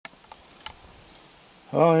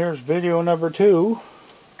Well, here's video number 2.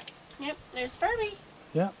 Yep, there's Furby.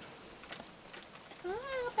 Yep.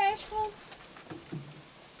 Oh, bashful.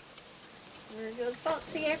 There goes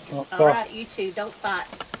Foxy after. Oh, Alright, you two, don't fight.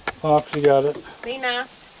 Foxy got it. Be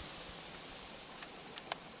nice.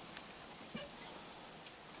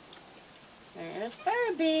 There's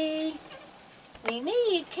Furby. We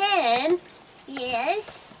need Ken.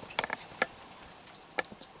 Yes.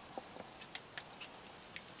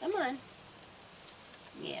 Come on.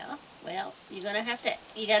 Yeah, well, you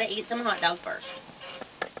gotta eat some hot dog first.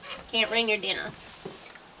 Can't bring your dinner.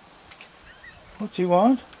 What's he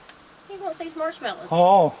want? He wants these marshmallows.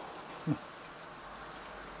 Oh.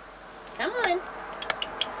 Come on.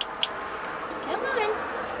 Come on.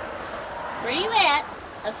 Where you at?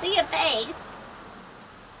 I see your face.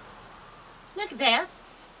 Look at that.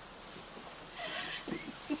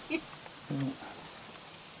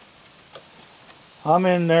 I'm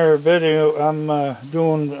in their video. I'm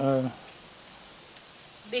doing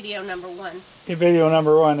Video number 1. video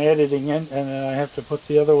number 1, editing it, and then I have to put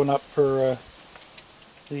the other one up for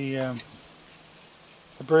the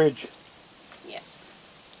bridge. Yeah.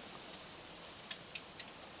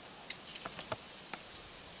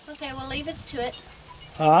 Okay, well, leave us to it.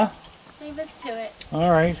 Huh? Leave us to it.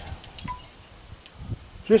 All right.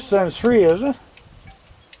 Just times 3, is it?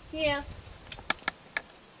 Yeah.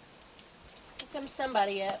 Here comes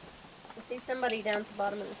somebody up. I see somebody down at the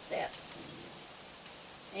bottom of the steps.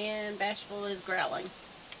 And Bashful is growling.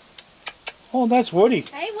 Oh, that's Woody.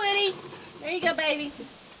 Hey, Woody. There you go, baby.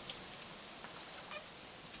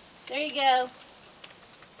 There you go.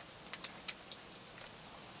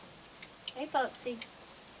 Hey, Foxy.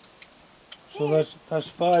 So Here. that's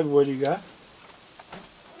 5 Woody got.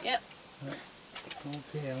 Yep.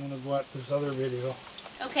 Okay, I'm gonna go out this other video.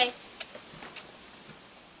 Okay.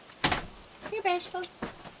 Here, Bashful.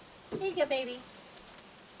 Here you go, baby.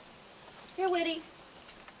 Here, Woody.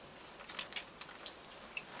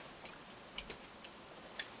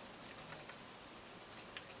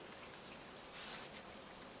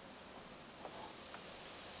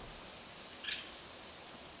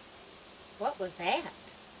 What was that?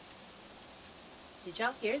 Did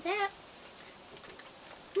y'all hear that?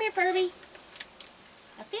 Come here, Furby.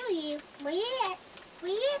 I feel you. Where you at?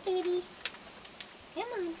 Where you at, baby? Come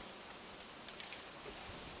on.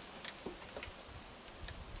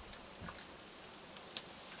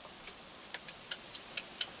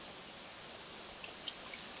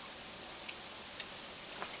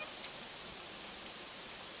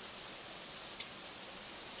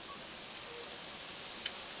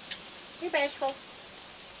 You're bashful.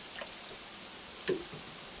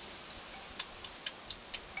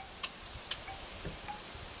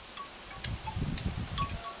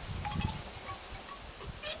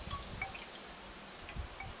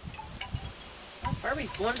 Oh,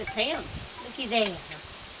 Furby's going to town. Looky there.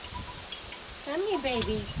 Come here,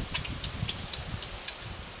 baby.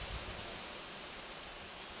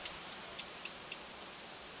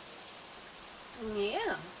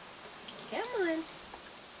 Yeah. Come on.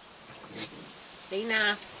 Be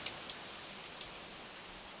nice.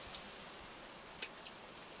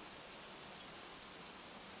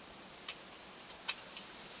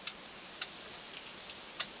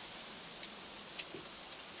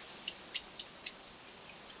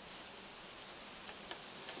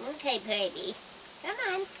 Okay, baby. Come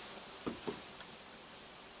on.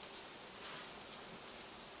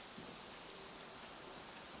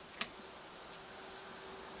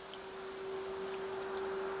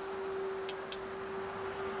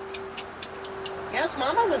 Yes,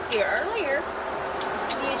 Mama was here earlier.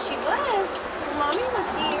 Yes, she was. Mommy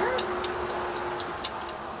was here.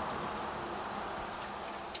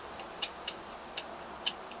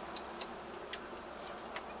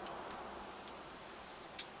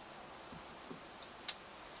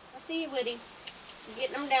 I see you, Woody. You're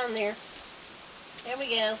getting them down there. There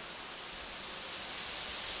we go.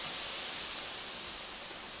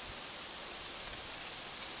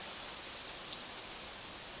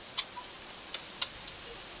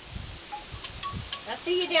 I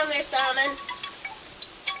see you down there, Simon.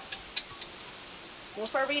 Will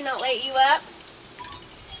Furby not let you up?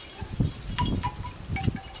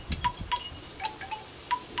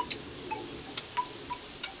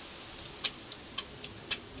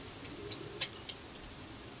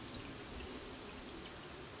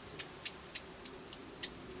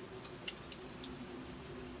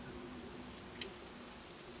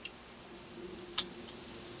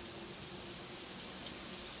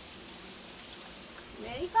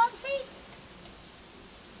 Ready, Foxy?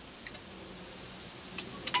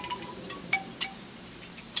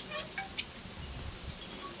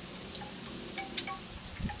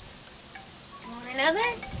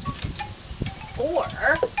 another? Or,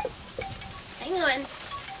 hang on.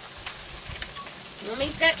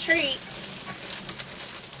 Mommy's got treats.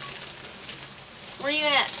 Where you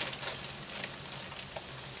at?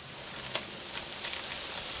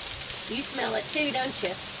 You smell it too, don't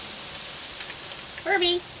you?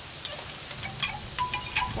 Furby.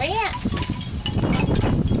 Where you at?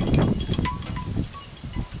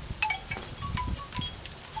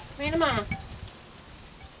 Where to Mama?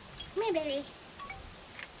 Come here, baby.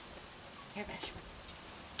 Here, Bash.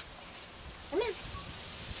 Come on.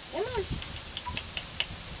 Come on.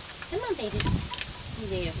 Come on, baby.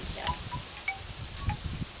 There we go.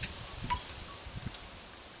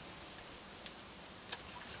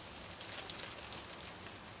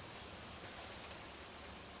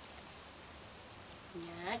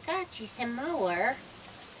 Now I got you some more.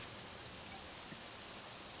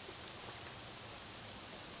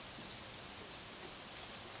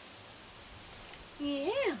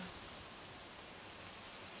 Yeah.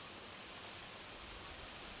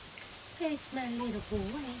 That's my little boy.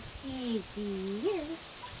 Yes, he is.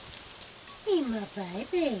 He's my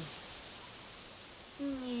baby.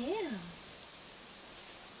 Yeah.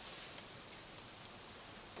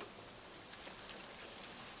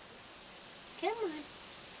 Come on.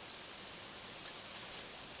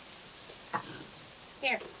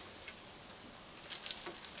 Here.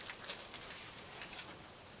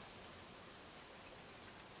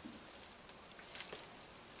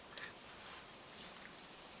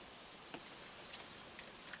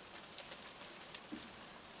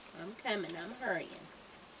 I'm coming. I'm hurrying.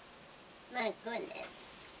 My goodness.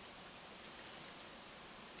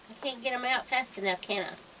 I can't get them out fast enough, can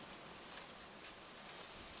I?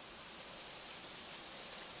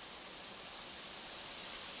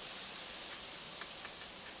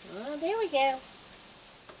 Oh, there we go.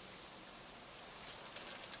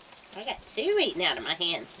 I got two eating out of my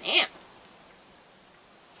hands now.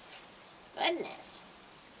 Goodness.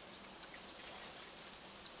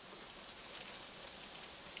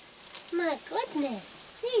 My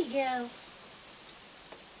goodness. There you go.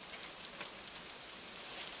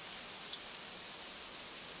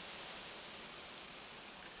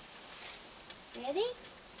 Ready?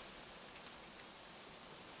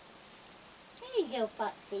 There you go,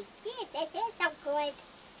 Foxy. Yeah, that's so good.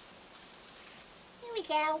 Here we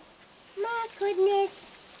go. My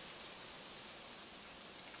goodness.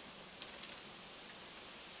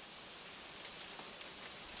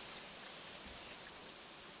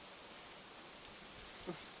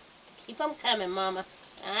 Keep them coming, Mama.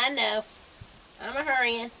 I know. I'm a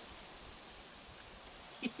hurrying.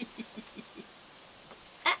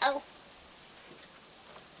 Uh-oh.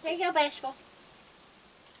 There you go, Bashful.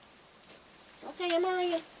 Okay, I'm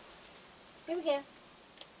hurrying. Here we go.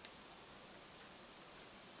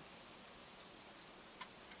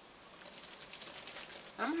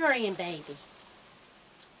 I'm hurrying, baby.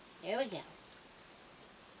 There we go.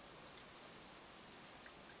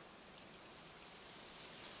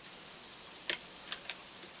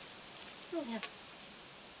 Here we go.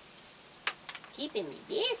 Keeping me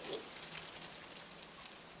busy.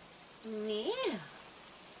 Yeah.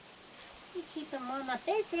 You keeping Mama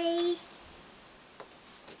busy.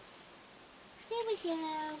 There we go.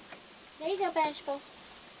 There you go, Bashful.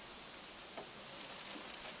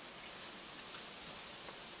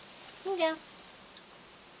 Here we go.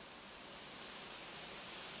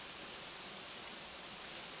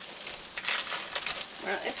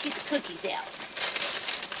 Well, let's get the cookies out.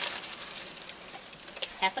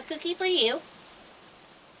 Half a cookie for you.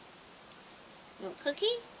 You want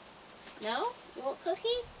cookie? No? You want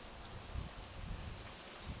cookie?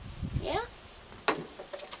 Yeah?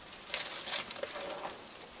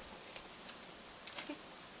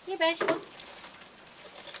 Here, Bashful.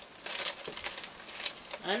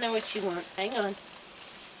 I know what you want. Hang on.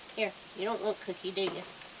 Here, you don't want cookie, do you?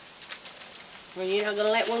 Well, you're not going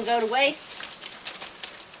to let one go to waste?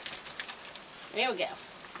 There we go.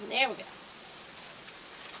 There we go.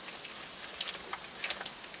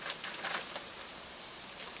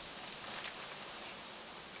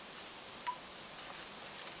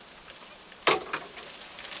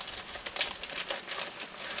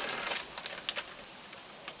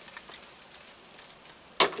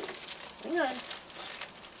 Hang on.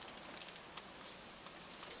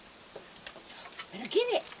 Better get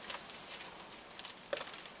it.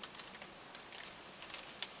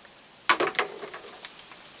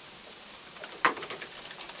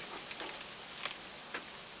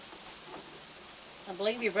 I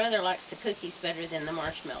believe your brother likes the cookies better than the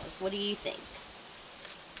marshmallows. What do you think?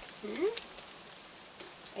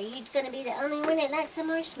 Are you going to be the only one that likes the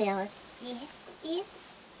marshmallows? Yes,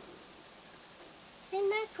 yes. Oh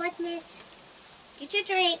my goodness. Get your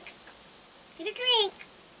drink. Get a drink.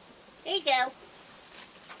 There you go.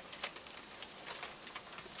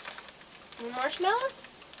 Marshmallow?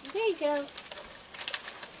 There you go.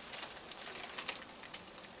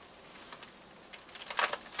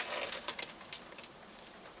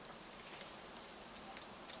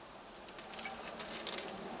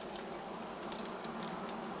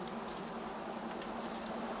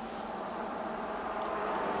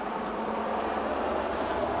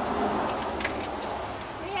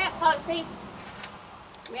 Where you at, Foxy?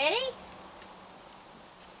 Ready?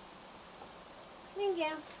 There you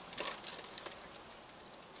go.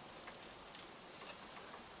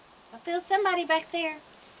 I feel somebody back there.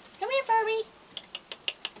 Come here, Furby.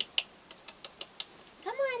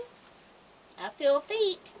 Come on. I feel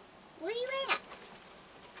feet. Where you at?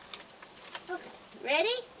 Okay.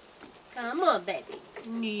 Ready? Come on, baby.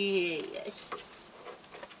 Yes.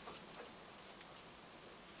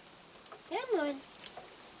 Come on.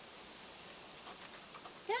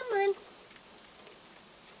 Come on.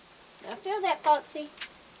 I feel that, Foxy.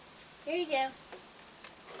 Here you go.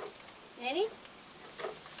 Ready?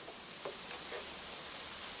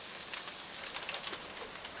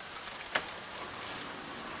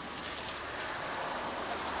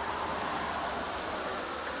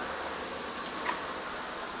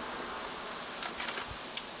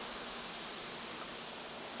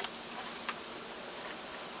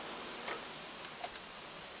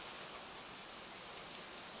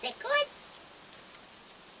 Is that good?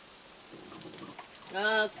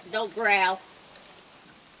 Don't growl.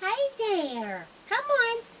 Hey there. Come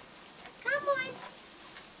on. Come on.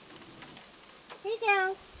 Here you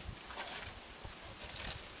go.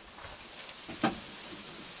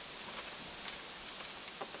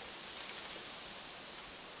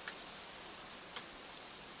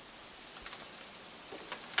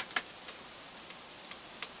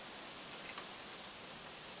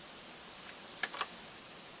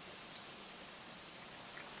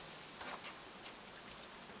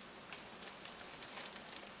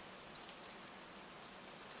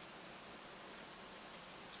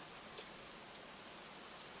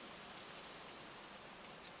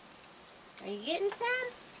 Are you getting some?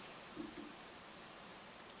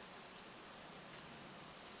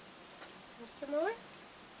 Want some more?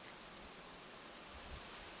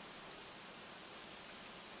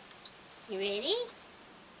 You ready?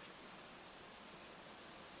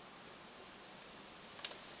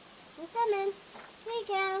 I'm coming. There you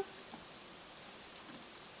go.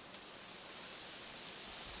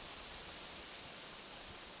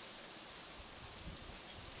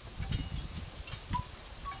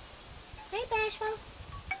 Hey, Bashful.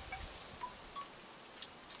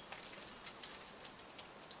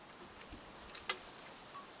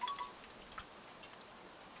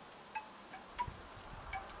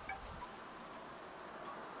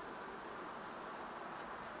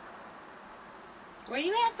 Where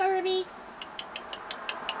you at, Furby? Did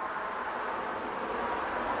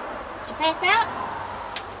you pass out?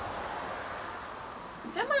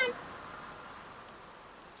 Come on.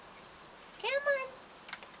 Come on.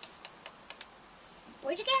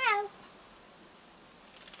 Where'd you go?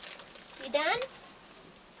 You done?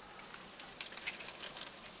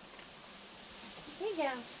 Here you go.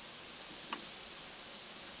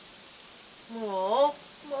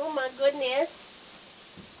 Oh my goodness.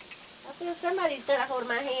 I feel somebody's got a hold of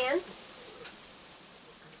my hand.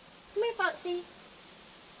 Come here, Foxy.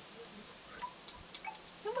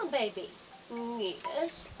 Come on, baby.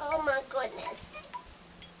 Yes. Oh my goodness.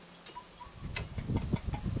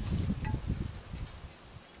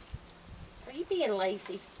 Are you being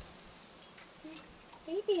lazy?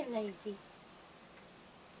 Are you being lazy?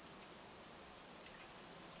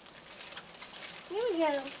 Here we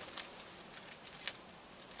go.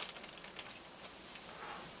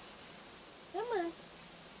 Come on.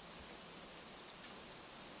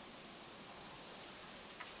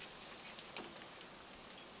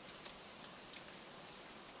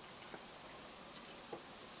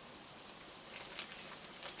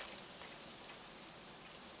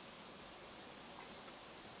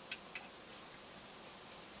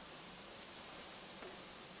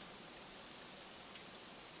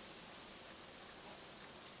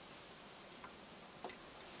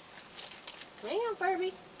 Hang on,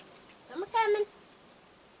 Furby. I'm coming.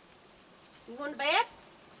 You going to bed?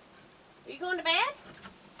 Are you going to bed?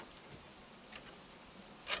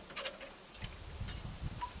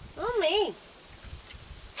 Oh, me.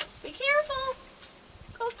 Be careful.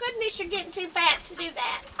 Oh, goodness, you're getting too fat to do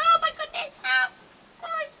that. Oh, my goodness. Oh,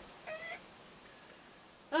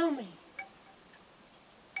 oh me.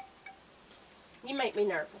 You make me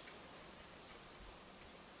nervous.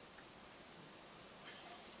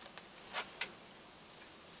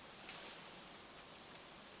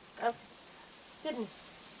 things.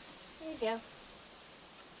 There you go.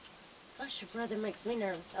 Gosh, your brother makes me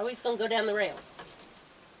nervous. Oh, he's going to go down the rail.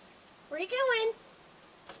 Where are you going?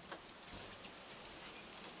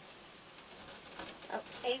 Oh,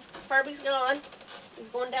 Furby's gone. He's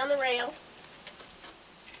going down the rail.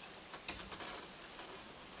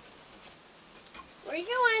 Where are you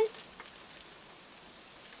going?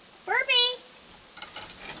 Furby!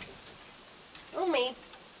 Oh, me.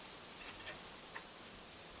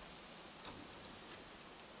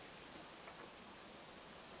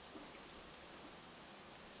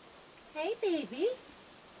 Hey, baby.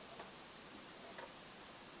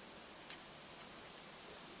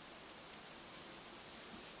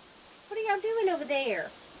 What are y'all doing over there?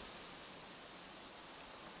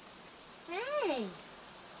 Hey.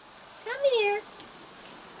 Come here.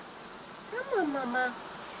 Come on, Mama.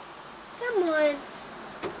 Come on.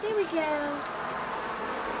 There we go.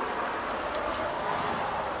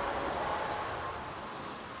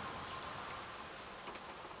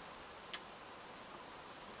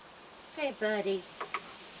 Hey, buddy.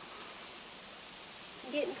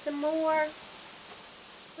 You getting some more?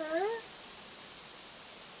 Huh?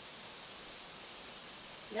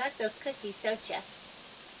 You like those cookies, don't you?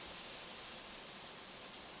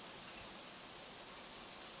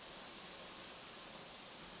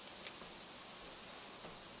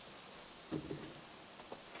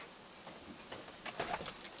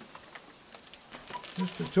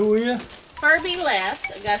 Just the two of you? Furby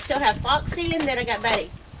left. I still have Foxy, and then I got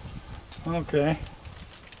Buddy. Okay.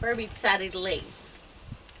 Furby decided to leave.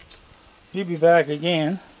 He'll be back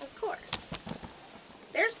again. Of course.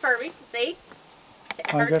 There's Furby. See?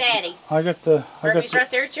 Her daddy. Furby's right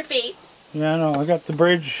there at your feet. Yeah, I know. I got the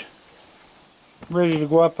bridge ready to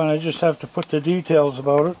go up, and I just have to put the details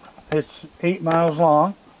about it. It's 8 miles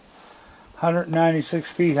long,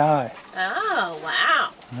 196 feet high. Oh,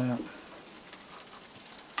 wow. Yeah.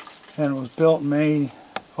 And it was built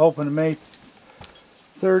opened May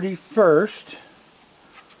 31st,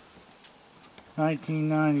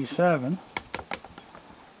 1997.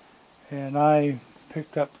 And I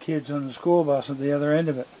picked up kids on the school bus at the other end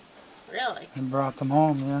of it. Really? And brought them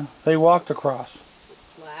home, yeah. They walked across.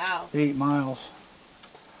 Wow. 8 miles.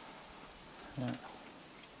 Yeah.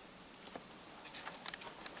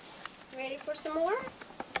 Ready for some more?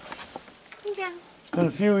 Yeah. It's been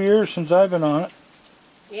a few years since I've been on it.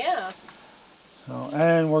 Yeah. So,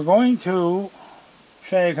 and we're going to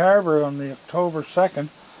Shag Harbor on the October 2nd.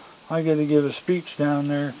 I get to give a speech down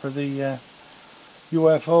there for the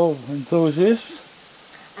UFO enthusiasts.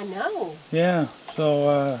 I know. Yeah, so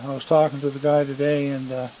I was talking to the guy today, and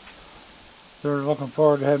they're looking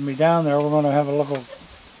forward to having me down there. We're going to have a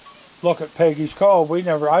look at Peggy's Cove.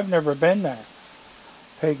 I've never been there,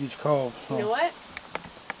 Peggy's Cove. So. You know what?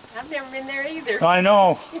 I've never been there either. I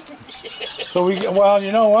know. So well,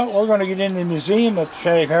 you know what? We're going to get in the museum at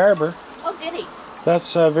Shag Harbor. Oh, goody.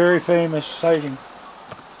 That's a very famous sighting.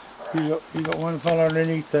 You got one fellow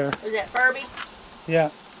underneath there. Is that Furby? Yeah.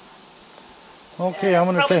 Okay,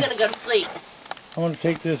 I'm probably gonna go to sleep. I'm gonna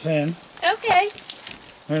take this in. Okay.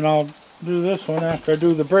 And I'll do this one after I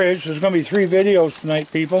do the bridge. There's gonna be 3 videos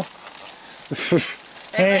tonight, people.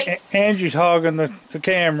 Right? Angie's hogging the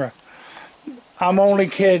camera. I'm only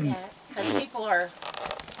kidding. Because people are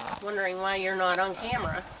wondering why you're not on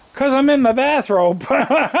camera. Because I'm in my bathrobe.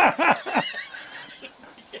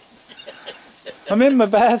 I'm in my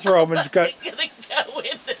bathrobe and it's got... I'm going to go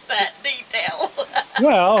into that detail.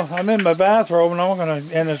 Well, I'm in my bathrobe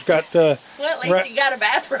and it's got... well, at least you got a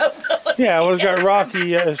bathrobe. Yeah, well, it's got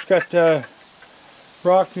Rocky... it's got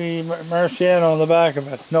Rocky Marciano on the back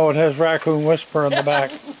of it. No, it has Raccoon Whisper on the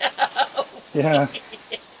back. No. Yeah.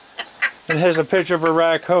 It has a picture of a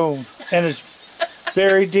raccoon, and it's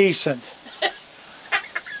very decent.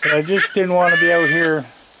 But I just didn't want to be out here.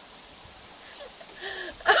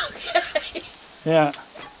 Okay. Yeah.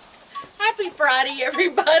 Happy Friday,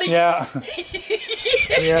 everybody. Yeah.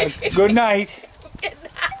 Yeah. Good night. Good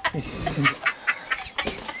night.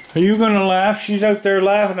 Are you going to laugh? She's out there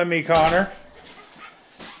laughing at me, Connor.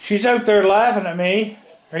 She's out there laughing at me.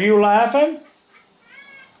 Are you laughing?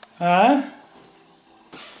 Huh?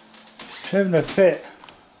 She's having a fit.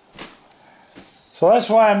 So that's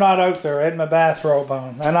why I'm not out there. I had my bathrobe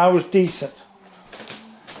on. And I was decent.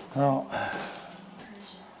 Oh.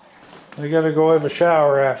 I got to go have a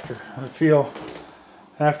shower after. I feel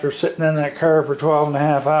after sitting in that car for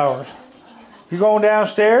 12.5 hours. You going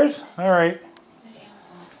downstairs? All right.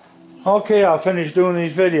 Okay, I'll finish doing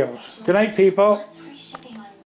these videos. Good night, people.